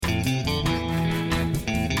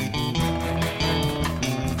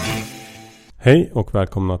Hej och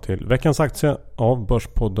välkomna till veckans aktie av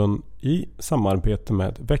Börspodden i samarbete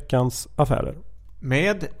med Veckans Affärer.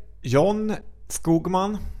 Med John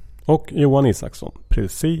Skogman och Johan Isaksson,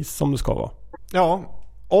 precis som det ska vara. Ja,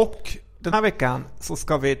 och den här veckan så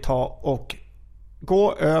ska vi ta och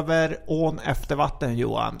gå över ån efter vatten,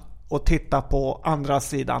 Johan, och titta på andra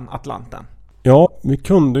sidan Atlanten. Ja, vi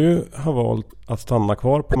kunde ju ha valt att stanna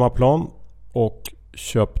kvar på hemmaplan och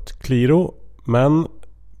köpt Qliro, men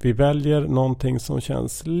vi väljer någonting som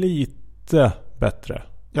känns lite bättre.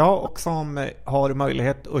 Ja, och som har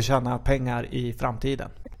möjlighet att tjäna pengar i framtiden.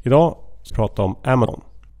 Idag ska vi prata om Amazon.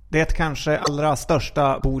 Det är kanske allra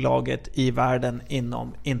största bolaget i världen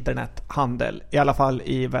inom internethandel. I alla fall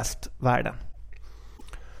i västvärlden.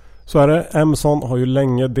 Så är det. Amazon har ju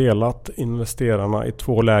länge delat investerarna i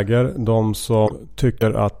två läger. De som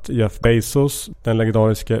tycker att Jeff Bezos, den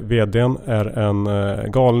legendariska vdn, är en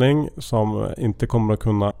galning som inte kommer att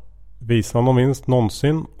kunna visa någon vinst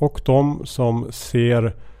någonsin. Och de som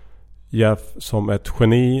ser Jeff som ett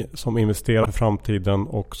geni som investerar för framtiden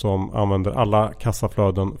och som använder alla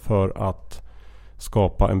kassaflöden för att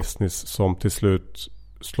skapa en business som till slut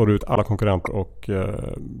slår ut alla konkurrenter och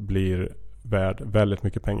blir värd väldigt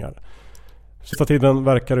mycket pengar. Sista tiden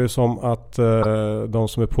verkar det ju som att de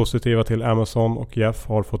som är positiva till Amazon och Jeff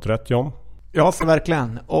har fått rätt, John. Ja, så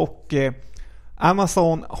verkligen. Och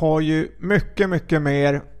Amazon har ju mycket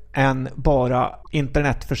mer än bara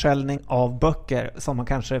internetförsäljning av böcker som man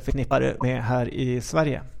kanske förknippar med här i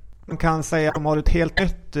Sverige. Man kan säga att de har ett helt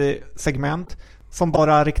nytt segment som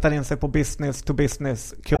bara riktar in sig på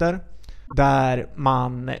business-to-business-kunder, där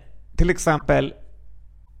man till exempel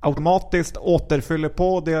automatiskt återfyller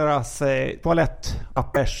på deras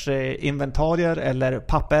toalettpappersinventarier eller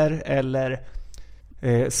papper eller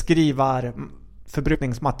skrivar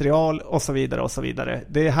förbrukningsmaterial och så vidare och så vidare.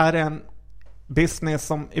 Det här är en business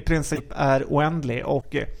som i princip är oändlig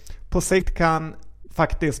och på sikt kan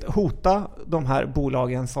faktiskt hota de här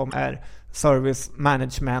bolagen som är service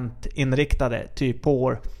management inriktade, typ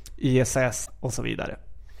Pore, ISS och så vidare.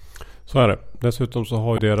 Så är det. Dessutom så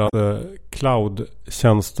har ju deras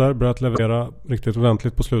cloud-tjänster börjat leverera riktigt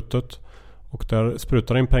ordentligt på slutet. Och där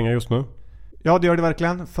sprutar in pengar just nu. Ja, det gör det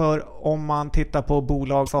verkligen. För om man tittar på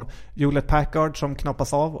bolag som Hewlett Packard som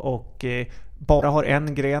knoppas av och bara har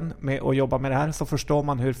en gren med att jobba med det här, så förstår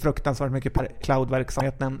man hur fruktansvärt mycket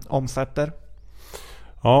cloud-verksamheten omsätter.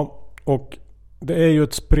 Ja, och det är ju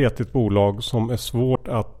ett spretigt bolag som är svårt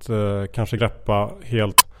att kanske greppa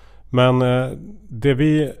helt. Men det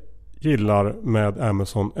vi gillar med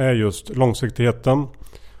Amazon är just långsiktigheten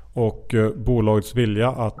och bolagets vilja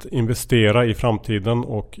att investera i framtiden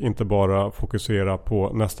och inte bara fokusera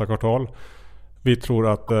på nästa kvartal. Vi tror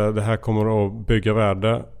att det här kommer att bygga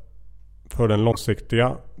värde för den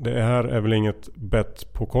långsiktiga. Det här är väl inget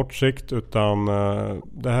bett på kort sikt, utan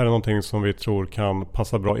det här är någonting som vi tror kan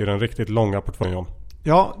passa bra i den riktigt långa portföljen.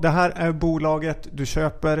 Ja, det här är bolaget du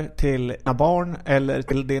köper till dina barn eller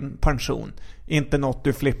till din pension. Inte något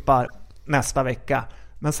du flippar nästa vecka.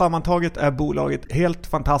 Men sammantaget är bolaget helt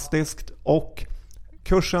fantastiskt och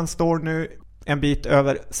kursen står nu en bit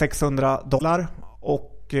över $600.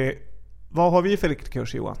 Och vad har vi för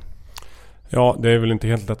kurs, Johan? Ja, det är väl inte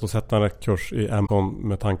helt lätt att sätta en rätt kurs i Amazon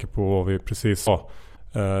med tanke på vad vi precis sa.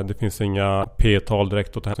 Det finns inga P-tal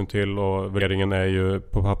direkt att ta hänsyn till och värderingen är ju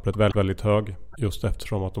på pappret väldigt, väldigt hög. Just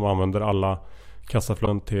eftersom att de använder alla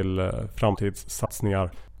kassaflöden till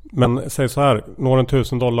framtidssatsningar. Men säg så här, når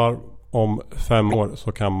 $1,000 om 5 år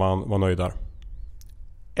så kan man vara nöjd där.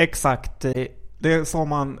 Exakt, det är så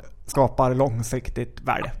man skapar långsiktigt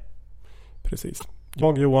värde. Precis.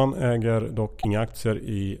 Jag, Johan, äger dock inga aktier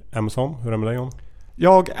i Amazon. Hur är det med dig, John?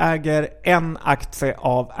 Jag äger en aktie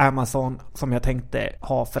av Amazon som jag tänkte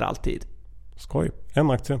ha för alltid. Skoj,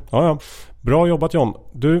 en aktie. Ja. Bra jobbat, John.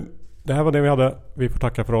 Du, det här var det vi hade. Vi får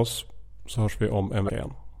tacka för oss. Så hörs vi om en vecka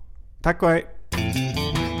igen. Tack och hej.